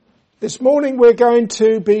This morning we're going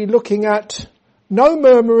to be looking at no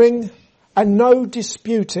murmuring and no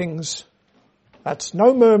disputings. That's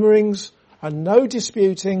no murmurings and no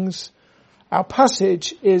disputings. Our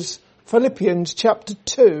passage is Philippians chapter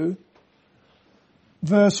 2,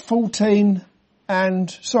 verse 13,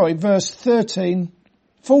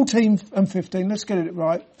 14 and 15. Let's get it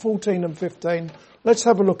right. 14 and 15. Let's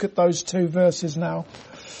have a look at those two verses now.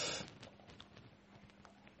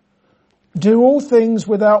 Do all things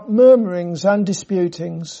without murmurings and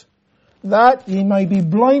disputings, that ye may be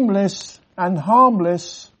blameless and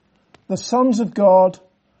harmless, the sons of God,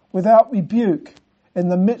 without rebuke, in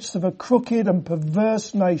the midst of a crooked and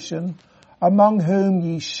perverse nation, among whom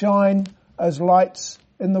ye shine as lights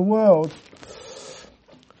in the world.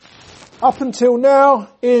 Up until now,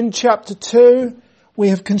 in chapter 2, we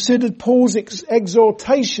have considered Paul's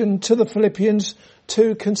exhortation to the Philippians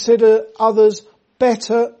to consider others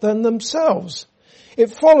better than themselves.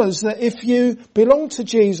 It follows that if you belong to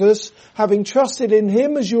Jesus, having trusted in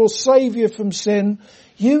him as your saviour from sin,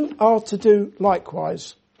 you are to do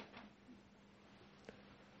likewise.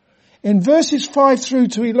 In verses 5 through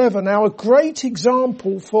to 11, our great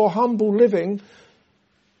example for humble living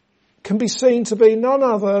can be seen to be none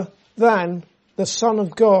other than the Son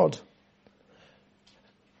of God.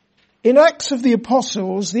 In Acts of the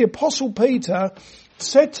Apostles, the Apostle Peter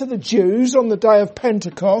said to the Jews on the day of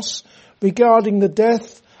Pentecost regarding the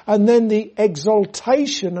death and then the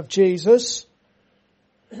exaltation of Jesus,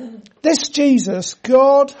 this Jesus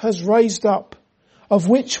God has raised up, of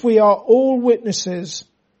which we are all witnesses.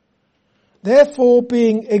 Therefore,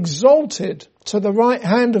 being exalted to the right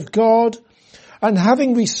hand of God, and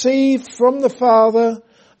having received from the Father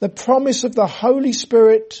the promise of the Holy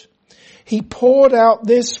Spirit, he poured out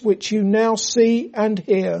this which you now see and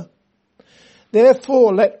hear.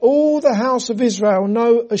 Therefore, let all the house of Israel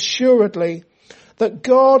know assuredly that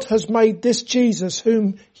God has made this Jesus,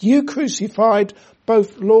 whom you crucified,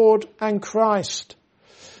 both Lord and Christ.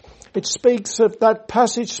 That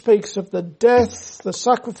passage speaks of the death, the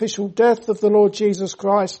sacrificial death of the Lord Jesus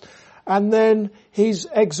Christ, and then his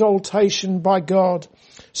exaltation by God.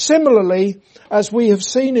 Similarly, as we have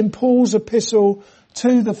seen in Paul's epistle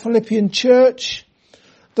to the Philippian church,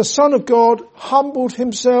 the Son of God humbled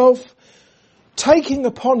himself, taking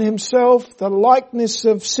upon himself the likeness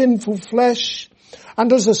of sinful flesh,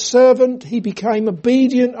 and as a servant he became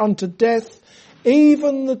obedient unto death,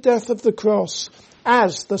 even the death of the cross,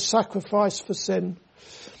 as the sacrifice for sin.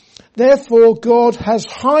 Therefore God has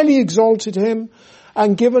highly exalted him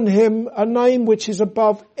and given him a name which is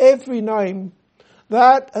above every name,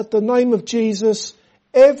 that at the name of Jesus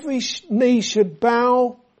every knee should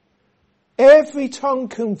bow, every tongue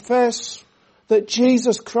confess that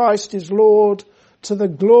Jesus Christ is Lord, to the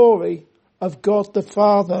glory of God the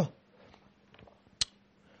Father.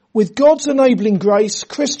 With God's enabling grace,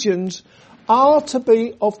 Christians are to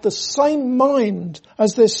be of the same mind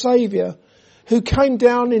as their Saviour, who came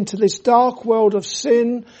down into this dark world of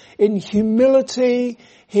sin in humility.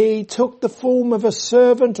 He took the form of a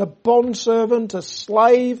servant, a bondservant, a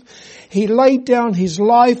slave. He laid down his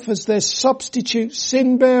life as their substitute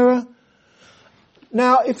sin bearer.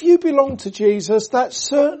 Now, if you belong to Jesus, that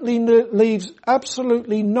certainly leaves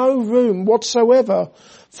absolutely no room whatsoever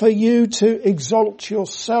for you to exalt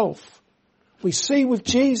yourself. We see with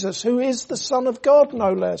Jesus, who is the Son of God,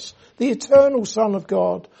 no less, the eternal Son of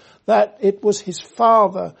God, that it was his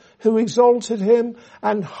Father who exalted him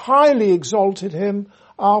and highly exalted him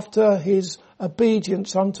after his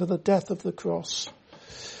obedience unto the death of the cross.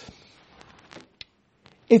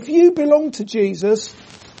 If you belong to Jesus,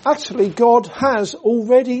 actually, God has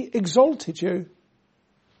already exalted you.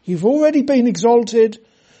 You've already been exalted.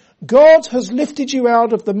 God has lifted you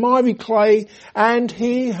out of the miry clay, and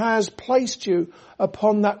he has placed you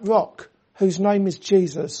upon that rock whose name is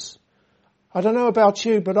Jesus. I don't know about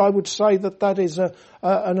you, but I would say that is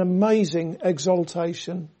an amazing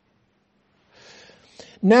exaltation.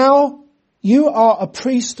 Now you are a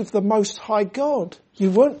priest of the Most High God. You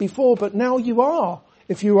weren't before, but now you are,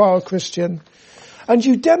 if you are a Christian. And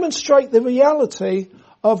you demonstrate the reality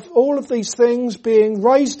of all of these things, being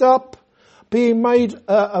raised up, being made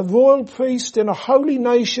a royal priest in a holy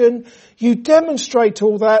nation. You demonstrate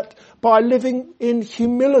all that by living in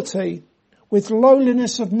humility, with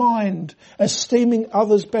lowliness of mind, esteeming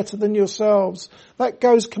others better than yourselves. That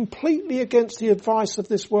goes completely against the advice of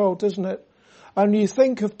this world, doesn't it? And you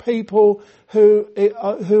think of people who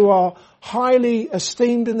are highly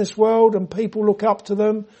esteemed in this world and people look up to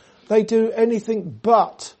them. They do anything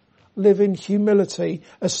but live in humility,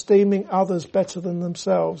 esteeming others better than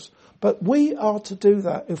themselves. But we are to do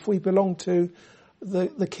that if we belong to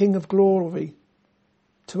the King of Glory,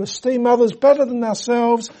 to esteem others better than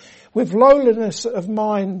ourselves, with lowliness of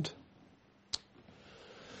mind.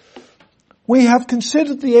 We have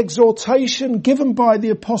considered the exhortation given by the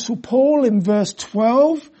Apostle Paul in verse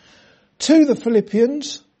 12 to the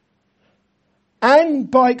Philippians, and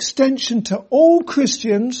by extension to all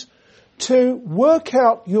Christians, to work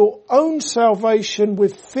out your own salvation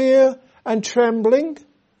with fear and trembling,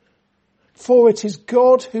 for it is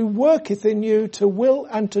God who worketh in you to will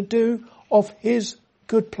and to do of his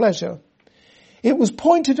good pleasure. It was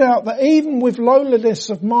pointed out that even with lowliness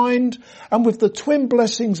of mind and with the twin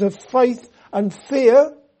blessings of faith and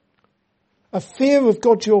fear, a fear of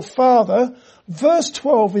God your Father, verse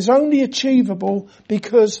 12 is only achievable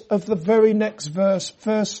because of the very next verse,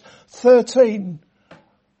 verse 13,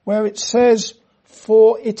 where it says,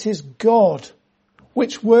 for it is God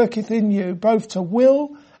which worketh in you both to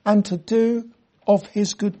will and to do of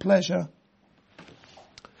his good pleasure.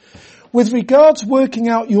 With regards working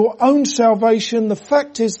out your own salvation, the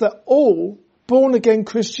fact is that all born-again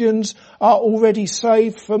Christians are already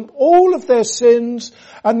saved from all of their sins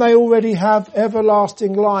and they already have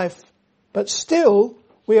everlasting life. But still,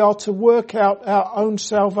 we are to work out our own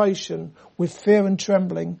salvation with fear and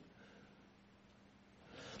trembling.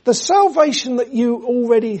 The salvation that you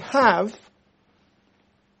already have,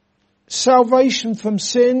 salvation from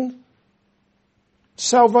sin,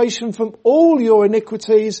 salvation from all your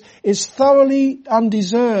iniquities, is thoroughly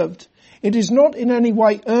undeserved. It is not in any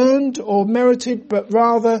way earned or merited, but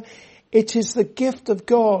rather it is the gift of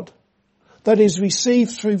God that is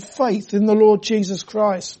received through faith in the Lord Jesus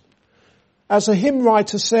Christ. As a hymn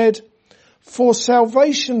writer said, for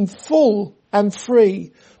salvation full and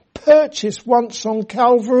free, purchased once on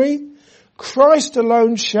Calvary, Christ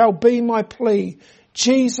alone shall be my plea.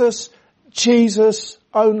 Jesus, Jesus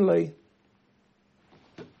only.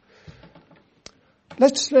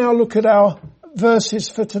 Let's now look at our verses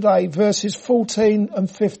for today, verses 14 and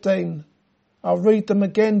 15. I'll read them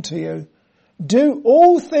again to you. Do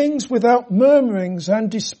all things without murmurings and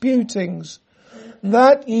disputings,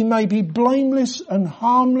 that ye may be blameless and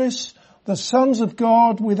harmless, the sons of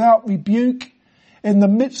God without rebuke, in the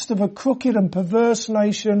midst of a crooked and perverse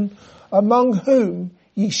nation, among whom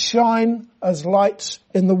ye shine as lights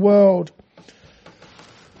in the world.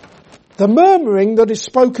 The murmuring that is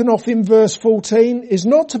spoken of in verse 14 is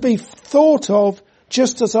not to be thought of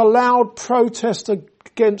just as a loud protest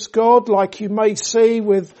against God, like you may see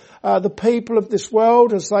with the people of this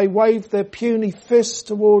world as they wave their puny fists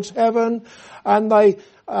towards heaven and they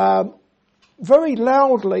very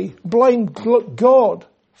loudly blame God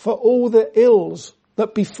for all the ills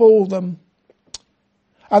that befall them.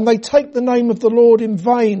 And they take the name of the Lord in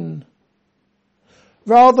vain.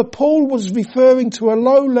 Rather, Paul was referring to a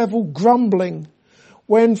low-level grumbling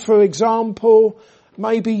when, for example,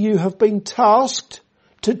 maybe you have been tasked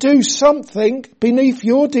to do something beneath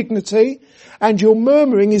your dignity and your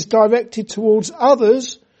murmuring is directed towards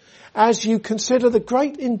others as you consider the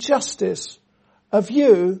great injustice of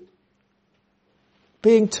you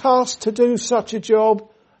being tasked to do such a job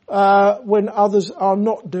when others are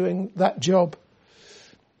not doing that job.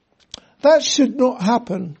 That should not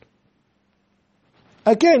happen.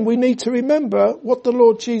 Again, we need to remember what the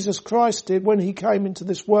Lord Jesus Christ did when he came into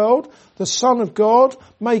this world, the Son of God,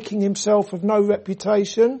 making himself of no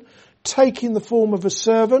reputation, taking the form of a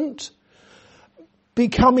servant,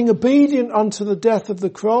 becoming obedient unto the death of the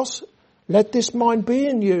cross. Let this mind be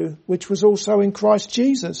in you, which was also in Christ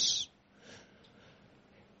Jesus.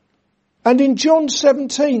 And in John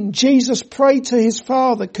 17, Jesus prayed to his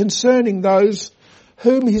Father concerning those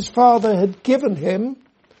whom his Father had given him,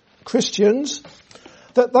 Christians,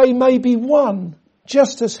 that they may be one,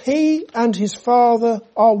 just as he and his Father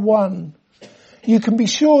are one. You can be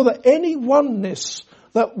sure that any oneness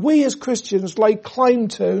that we as Christians lay claim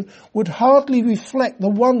to would hardly reflect the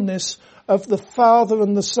oneness of the Father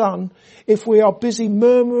and the Son if we are busy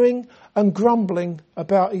murmuring and grumbling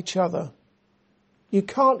about each other. You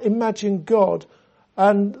can't imagine God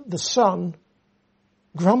and the Son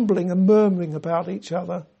grumbling and murmuring about each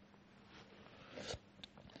other.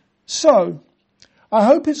 So, I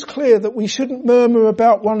hope it's clear that we shouldn't murmur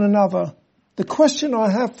about one another. The question I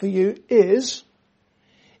have for you is,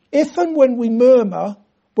 if and when we murmur,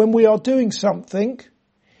 when we are doing something,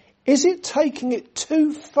 is it taking it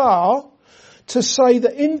too far to say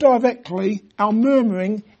that indirectly our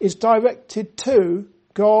murmuring is directed to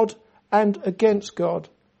God and against God?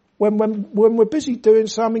 When we're busy doing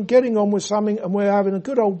something, getting on with something, and we're having a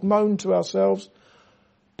good old moan to ourselves,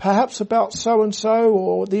 perhaps about so-and-so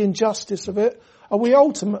or the injustice of it, are we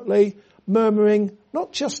ultimately murmuring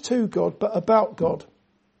not just to God, but about God?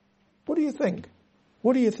 What do you think?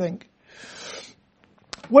 What do you think?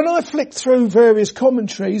 When I flicked through various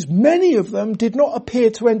commentaries, many of them did not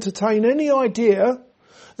appear to entertain any idea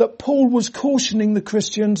that Paul was cautioning the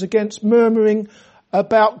Christians against murmuring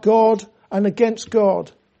about God and against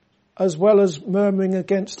God, as well as murmuring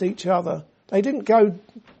against each other. They didn't go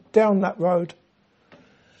down that road.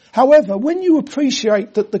 However, when you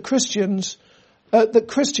appreciate that Christians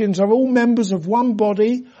are all members of one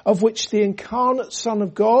body, of which the incarnate Son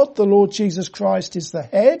of God, the Lord Jesus Christ, is the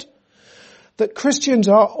head, that Christians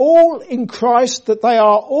are all in Christ, that they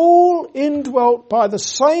are all indwelt by the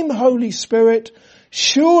same Holy Spirit,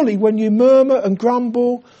 surely when you murmur and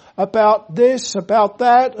grumble about this, about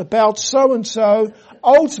that, about so and so,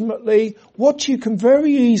 ultimately what you can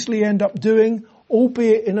very easily end up doing,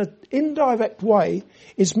 albeit in an indirect way,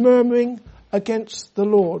 is murmuring against the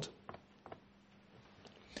Lord.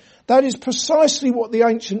 That is precisely what the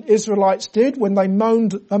ancient Israelites did when they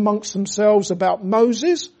moaned amongst themselves about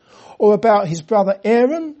Moses, or about his brother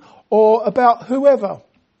Aaron, or about whoever.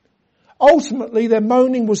 Ultimately, their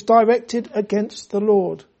moaning was directed against the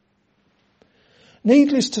Lord.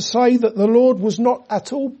 Needless to say that the Lord was not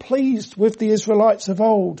at all pleased with the Israelites of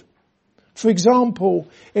old. For example,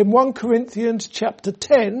 in 1 Corinthians chapter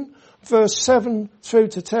 10, verse 7 through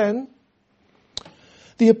to 10,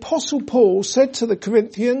 the Apostle Paul said to the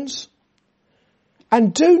Corinthians,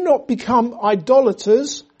 "And do not become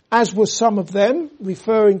idolaters, as were some of them,"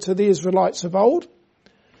 referring to the Israelites of old.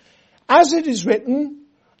 "As it is written,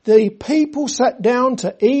 the people sat down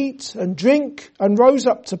to eat and drink and rose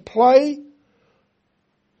up to play.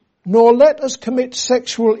 Nor let us commit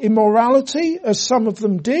sexual immorality, as some of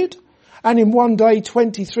them did, and in one day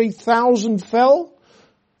 23,000 fell."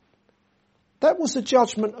 That was the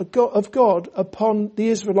judgment of God upon the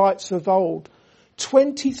Israelites of old.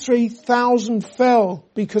 23,000 fell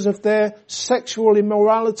because of their sexual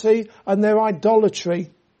immorality and their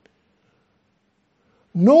idolatry.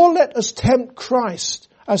 "Nor let us tempt Christ,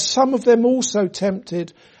 as some of them also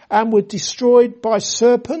tempted, and were destroyed by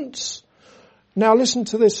serpents." Now listen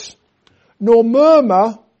to this. "Nor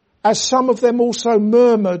murmur, as some of them also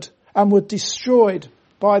murmured, and were destroyed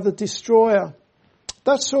by the destroyer."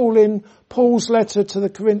 That's all in Paul's letter to the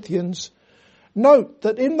Corinthians. Note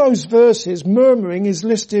that in those verses, murmuring is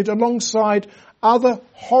listed alongside other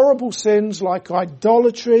horrible sins like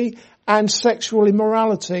idolatry and sexual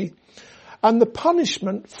immorality. And the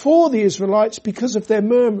punishment for the Israelites because of their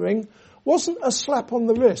murmuring wasn't a slap on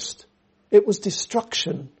the wrist. It was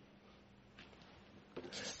destruction.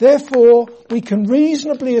 Therefore, we can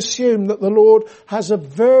reasonably assume that the Lord has a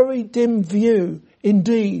very dim view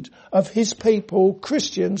indeed of his people,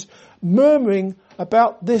 Christians, murmuring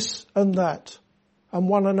about this and that and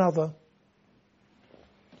one another.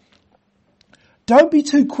 Don't be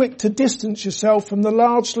too quick to distance yourself from the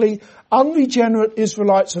largely unregenerate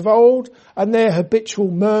Israelites of old and their habitual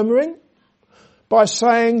murmuring by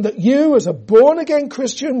saying that you as a born-again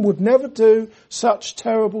Christian would never do such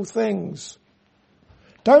terrible things.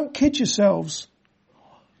 Don't kid yourselves.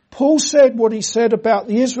 Paul said what he said about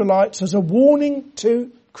the Israelites as a warning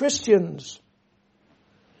to Christians.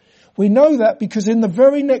 We know that because in the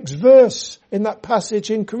very next verse in that passage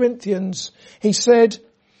in Corinthians, he said,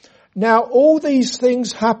 "Now all these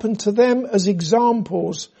things happened to them as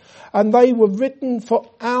examples, and they were written for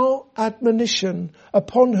our admonition,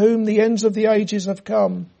 upon whom the ends of the ages have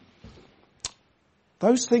come."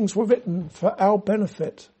 Those things were written for our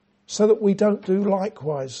benefit, so that we don't do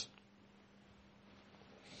likewise.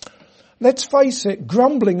 Let's face it,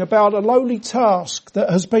 grumbling about a lowly task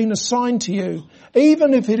that has been assigned to you,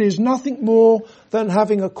 even if it is nothing more than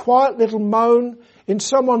having a quiet little moan in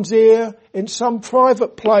someone's ear in some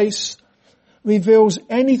private place, reveals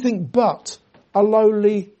anything but a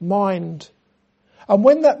lowly mind. And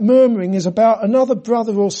when that murmuring is about another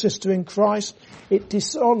brother or sister in Christ, it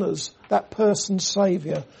dishonours that person's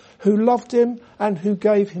Saviour, who loved him and who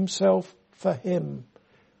gave himself for him.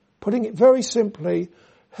 Putting it very simply,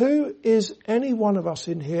 who is any one of us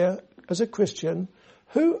in here as a Christian?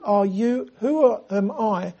 Who are you, am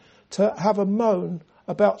I to have a moan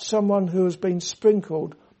about someone who has been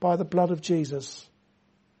sprinkled by the blood of Jesus?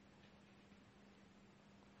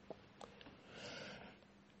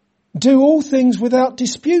 Do all things without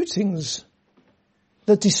disputings.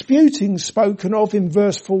 The disputings spoken of in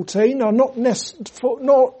verse 14 are not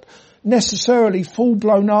necessarily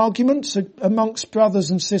full-blown arguments amongst brothers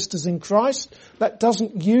and sisters in Christ. That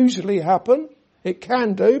doesn't usually happen. It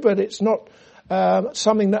can do, but it's not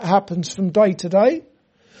something that happens from day to day.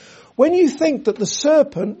 When you think that the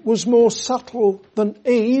serpent was more subtle than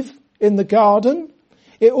Eve in the garden,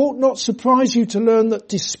 it ought not surprise you to learn that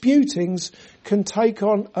disputings can take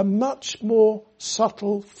on a much more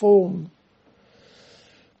subtle form.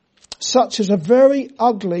 such as a very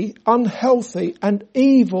ugly, unhealthy and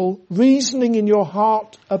evil reasoning in your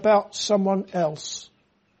heart about someone else.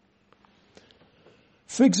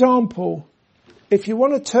 For example, if you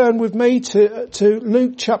want to turn with me to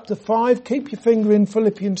Luke chapter 5, keep your finger in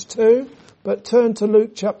Philippians 2, but turn to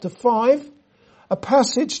Luke chapter 5, a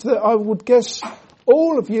passage that I would guess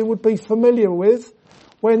all of you would be familiar with,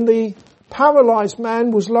 when the paralyzed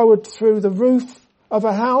man was lowered through the roof of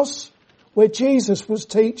a house where Jesus was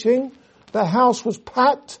teaching. The house was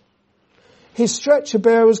packed. His stretcher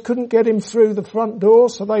bearers couldn't get him through the front door,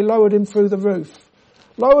 so they lowered him through the roof.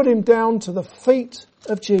 Lowered him down to the feet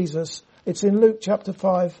of Jesus. It's in Luke chapter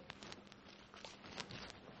 5.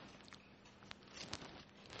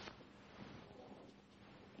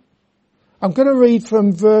 I'm going to read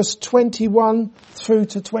from verse 21 through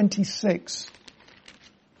to 26.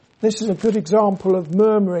 This is a good example of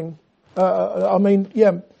murmuring,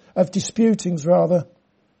 of disputings rather.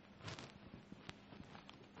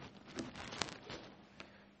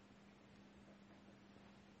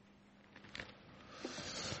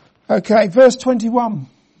 Okay, verse 21.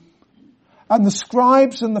 And the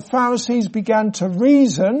scribes and the Pharisees began to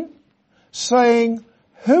reason, saying,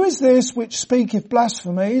 who is this which speaketh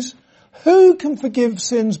blasphemies? Who can forgive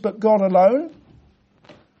sins but God alone?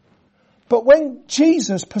 But when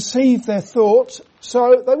Jesus perceived their thoughts,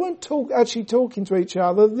 so they weren't actually talking to each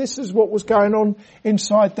other, this is what was going on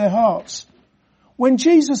inside their hearts. When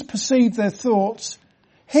Jesus perceived their thoughts,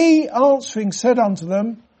 he answering said unto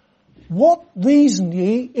them, what reason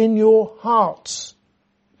ye in your hearts?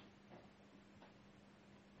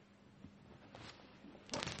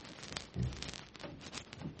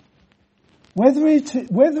 Whether it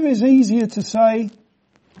is easier to say,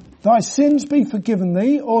 thy sins be forgiven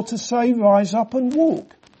thee, or to say, rise up and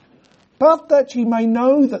walk. But that ye may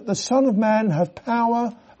know that the Son of Man hath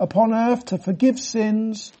power upon earth to forgive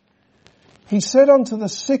sins, he said unto the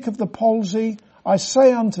sick of the palsy, I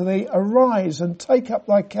say unto thee, arise and take up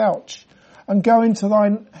thy couch and go into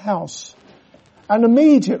thine house. And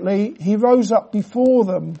immediately he rose up before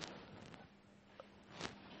them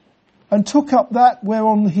and took up that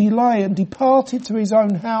whereon he lay and departed to his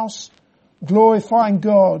own house, glorifying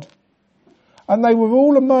God. And they were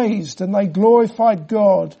all amazed, and they glorified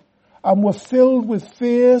God, and were filled with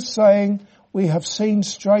fear, saying, we have seen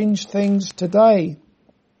strange things today.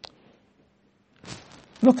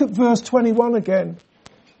 Look at verse 21 again.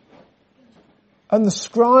 And the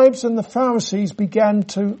scribes and the Pharisees began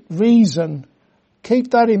to reason.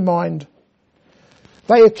 Keep that in mind.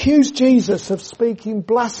 They accused Jesus of speaking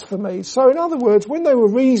blasphemy. So in other words, when they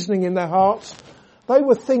were reasoning in their hearts, they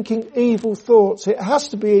were thinking evil thoughts. It has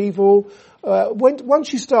to be evil.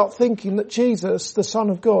 Once you start thinking that Jesus, the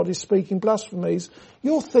Son of God, is speaking blasphemies,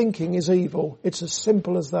 your thinking is evil. It's as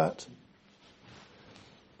simple as that.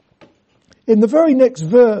 In the very next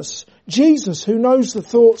verse, Jesus, who knows the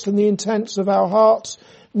thoughts and the intents of our hearts,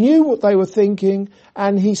 knew what they were thinking,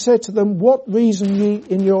 and he said to them, what reason ye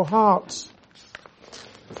in your hearts?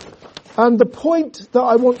 And the point that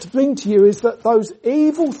I want to bring to you is that those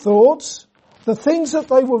evil thoughts, the things that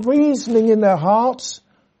they were reasoning in their hearts,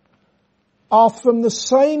 are from the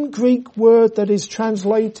same Greek word that is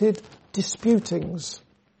translated disputings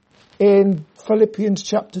in Philippians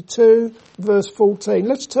chapter 2, verse 14.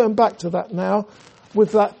 Let's turn back to that now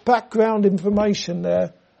with that background information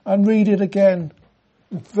there and read it again.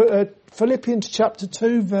 Philippians chapter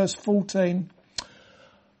 2, verse 14.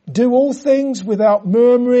 Do all things without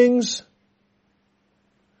murmurings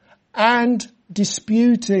and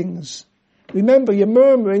disputings. Remember, your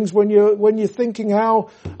murmurings when you're thinking how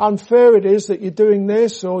unfair it is that you're doing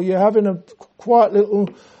this, or you're having a quiet little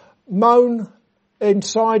moan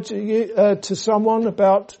inside to someone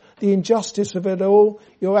about the injustice of it all.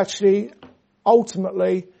 You're actually,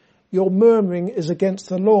 ultimately, your murmuring is against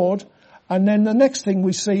the Lord. And then the next thing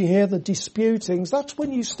we see here, the disputings, that's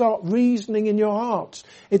when you start reasoning in your hearts.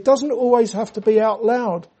 It doesn't always have to be out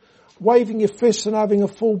loud, waving your fists and having a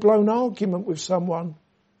full-blown argument with someone.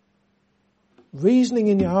 Reasoning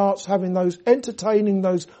in your hearts, entertaining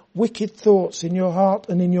those wicked thoughts in your heart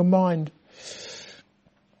and in your mind.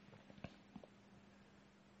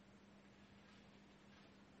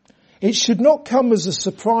 It should not come as a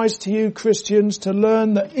surprise to you, Christians, to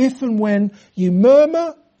learn that if and when you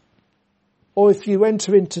murmur, or if you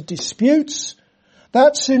enter into disputes,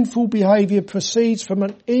 that sinful behaviour proceeds from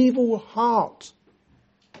an evil heart.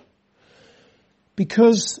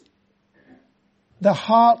 Because the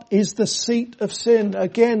heart is the seat of sin.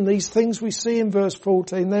 Again, these things we see in verse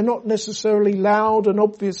 14, they're not necessarily loud and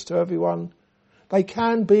obvious to everyone. They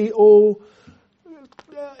can be all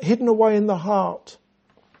hidden away in the heart.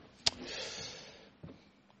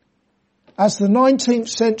 As the 19th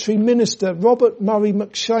century minister Robert Murray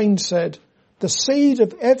McCheyne said, the seed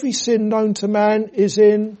of every sin known to man is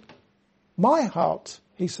in my heart,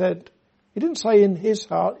 he said. He didn't say in his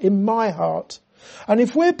heart, in my heart. And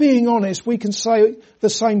if we're being honest, we can say the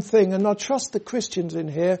same thing. And I trust the Christians in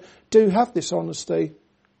here do have this honesty.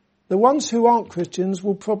 The ones who aren't Christians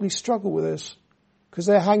will probably struggle with this because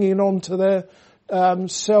they're hanging on to their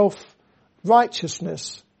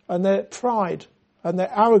self-righteousness and their pride and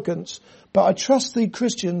their arrogance. But I trust the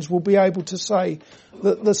Christians will be able to say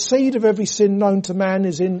that the seed of every sin known to man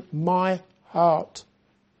is in my heart.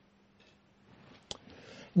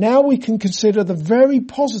 Now we can consider the very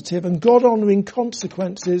positive and God-honouring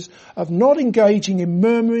consequences of not engaging in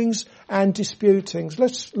murmurings and disputings.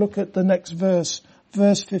 Let's look at the next verse,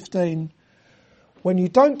 verse 15. When you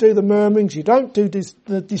don't do the murmurings, you don't do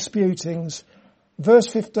the disputings. Verse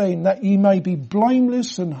 15, that ye may be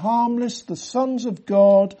blameless and harmless, the sons of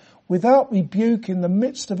God, without rebuke in the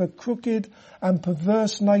midst of a crooked and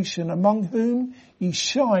perverse nation, among whom ye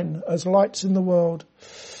shine as lights in the world.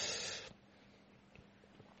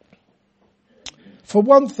 For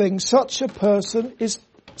one thing, such a person is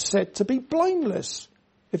said to be blameless.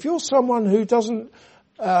 If you're someone who doesn't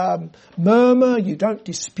murmur, you don't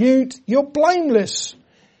dispute, you're blameless.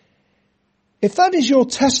 If that is your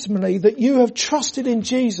testimony that you have trusted in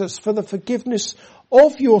Jesus for the forgiveness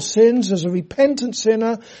of your sins as a repentant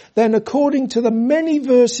sinner, then according to the many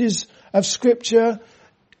verses of Scripture,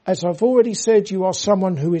 as I've already said, you are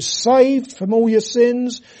someone who is saved from all your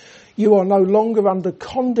sins. You are no longer under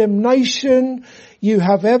condemnation. You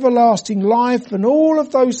have everlasting life, and all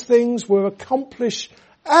of those things were accomplished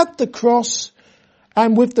at the cross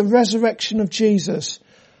and with the resurrection of Jesus.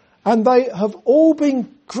 And they have all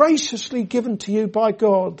been graciously given to you by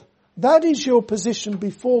God. That is your position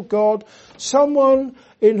before God, someone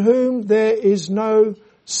in whom there is no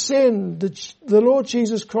sin. The Lord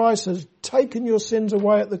Jesus Christ has taken your sins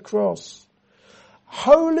away at the cross.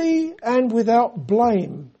 Holy and without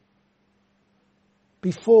blame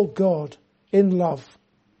before God in love.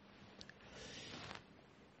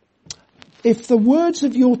 If the words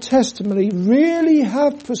of your testimony really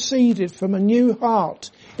have proceeded from a new heart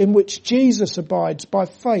in which Jesus abides by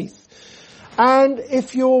faith, and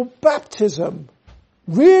if your baptism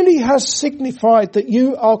really has signified that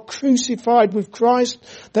you are crucified with Christ,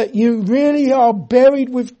 that you really are buried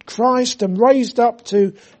with Christ and raised up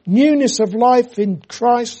to newness of life in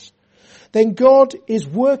Christ, then God is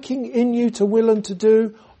working in you to will and to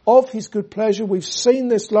do of his good pleasure. We've seen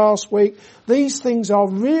this last week. These things are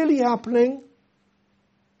really happening.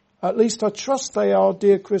 At least I trust they are,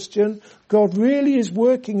 dear Christian. God really is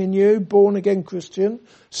working in you, born again Christian,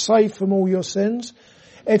 saved from all your sins.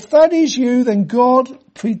 If that is you, then God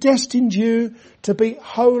predestined you to be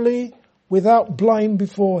holy without blame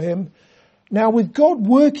before him. Now with God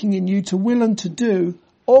working in you to will and to do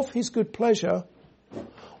of his good pleasure,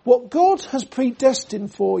 what God has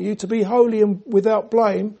predestined for you to be holy and without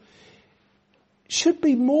blame should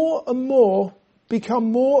be more and more,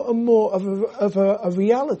 become more and more of a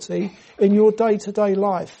reality in your day-to-day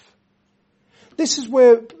life. This is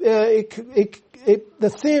where the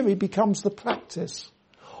theory becomes the practice.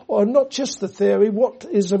 Or not just the theory, what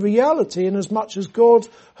is a reality in as much as God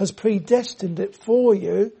has predestined it for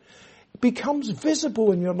you, becomes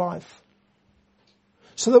visible in your life.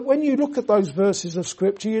 So that when you look at those verses of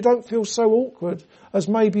Scripture, you don't feel so awkward as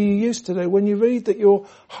maybe you used to do. When you read that you're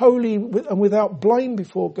holy and without blame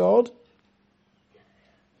before God,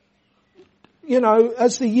 you know,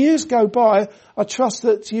 as the years go by, I trust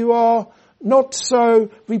that you are not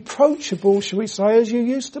so reproachable, shall we say, as you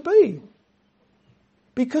used to be.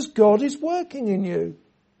 Because God is working in you.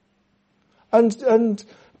 And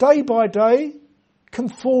day by day,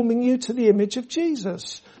 conforming you to the image of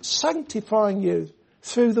Jesus, sanctifying you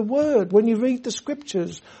through the Word. When you read the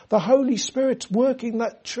Scriptures, the Holy Spirit's working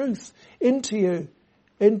that truth into you,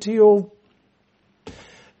 into your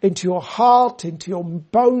heart, into your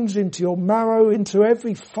bones, into your marrow, into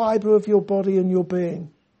every fibre of your body and your being.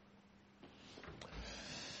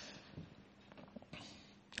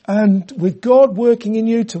 And with God working in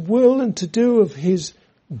you to will and to do of his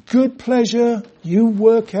good pleasure, you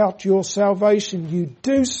work out your salvation. You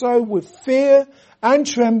do so with fear and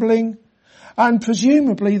trembling, and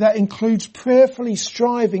presumably that includes prayerfully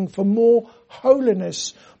striving for more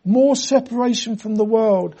holiness, more separation from the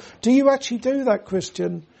world. Do you actually do that,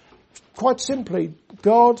 Christian? Quite simply,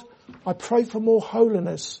 God, I pray for more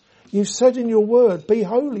holiness. You've said in your word, be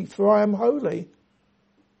holy, for I am holy.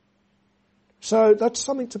 So that's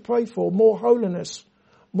something to pray for, more holiness,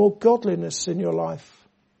 more godliness in your life,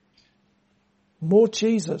 more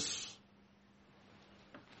Jesus.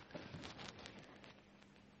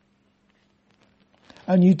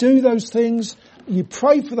 And you do those things, you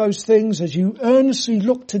pray for those things as you earnestly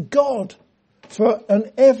look to God for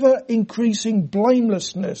an ever increasing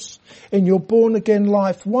blamelessness in your born again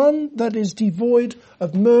life, one that is devoid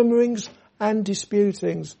of murmurings and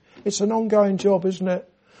disputings. It's an ongoing job, isn't it?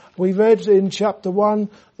 We read in chapter 1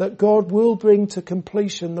 that God will bring to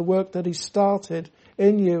completion the work that he started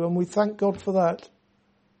in you, and we thank God for that.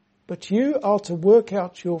 But you are to work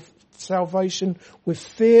out your salvation with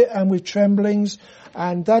fear and with tremblings,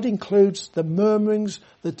 and that includes the murmurings,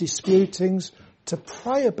 the disputings, to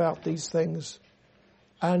pray about these things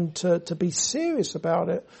and to be serious about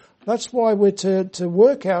it. That's why we're to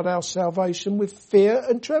work out our salvation with fear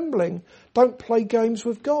and trembling. Don't play games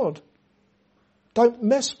with God. Don't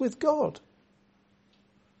mess with God.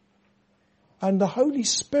 And the Holy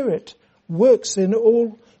Spirit works in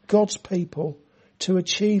all God's people to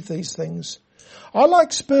achieve these things. I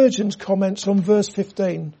like Spurgeon's comments on verse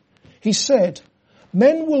 15. He said,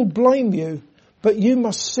 "Men will blame you, but you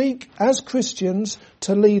must seek as Christians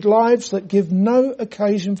to lead lives that give no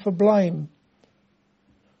occasion for blame."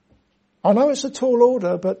 I know it's a tall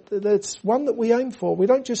order, but it's one that we aim for. We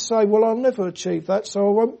don't just say, well, I'll never achieve that, so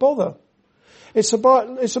I won't bother. It's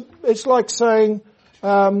like saying,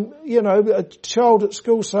 a child at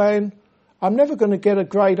school saying, I'm never going to get a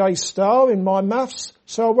grade A star in my maths,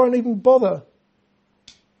 so I won't even bother.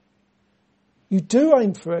 You do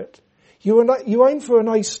aim for it. You aim for an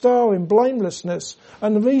A star in blamelessness,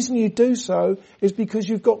 and the reason you do so is because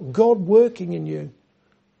you've got God working in you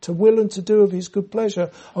to will and to do of his good pleasure.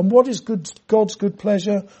 And what is God's good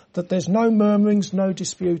pleasure? That there's no murmurings, no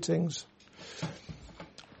disputings.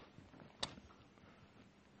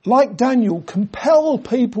 Like Daniel, compel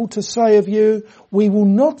people to say of you, we will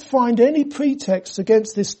not find any pretext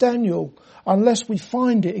against this Daniel unless we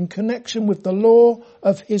find it in connection with the law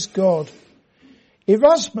of his God.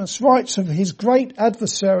 Erasmus writes of his great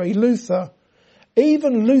adversary, Luther,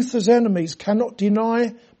 even Luther's enemies cannot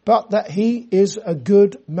deny but that he is a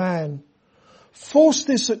good man. Force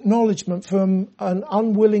this acknowledgement from an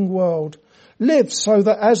unwilling world. Live so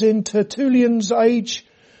that as in Tertullian's age,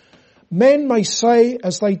 men may say,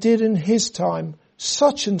 as they did in his time,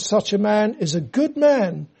 such and such a man is a good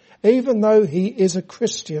man, even though he is a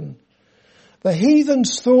Christian. The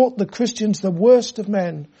heathens thought the Christians the worst of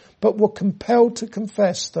men, but were compelled to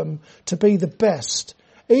confess them to be the best,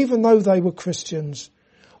 even though they were Christians.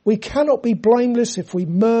 We cannot be blameless if we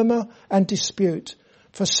murmur and dispute,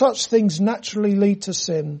 for such things naturally lead to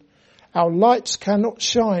sin. Our lights cannot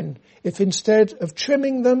shine if instead of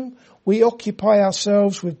trimming them, we occupy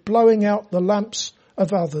ourselves with blowing out the lamps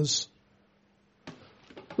of others.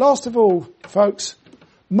 Last of all, folks,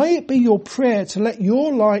 may it be your prayer to let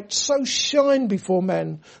your light so shine before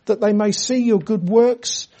men that they may see your good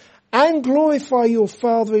works and glorify your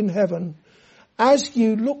Father in heaven as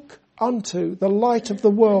you look unto the light of the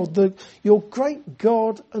world, your great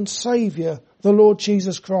God and Saviour, the Lord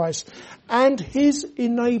Jesus Christ, and his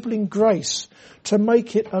enabling grace to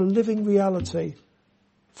make it a living reality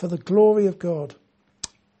for the glory of God.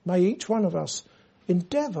 May each one of us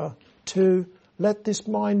endeavour to let this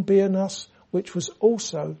mind be in us, which was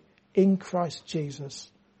also in Christ Jesus.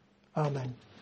 Amen.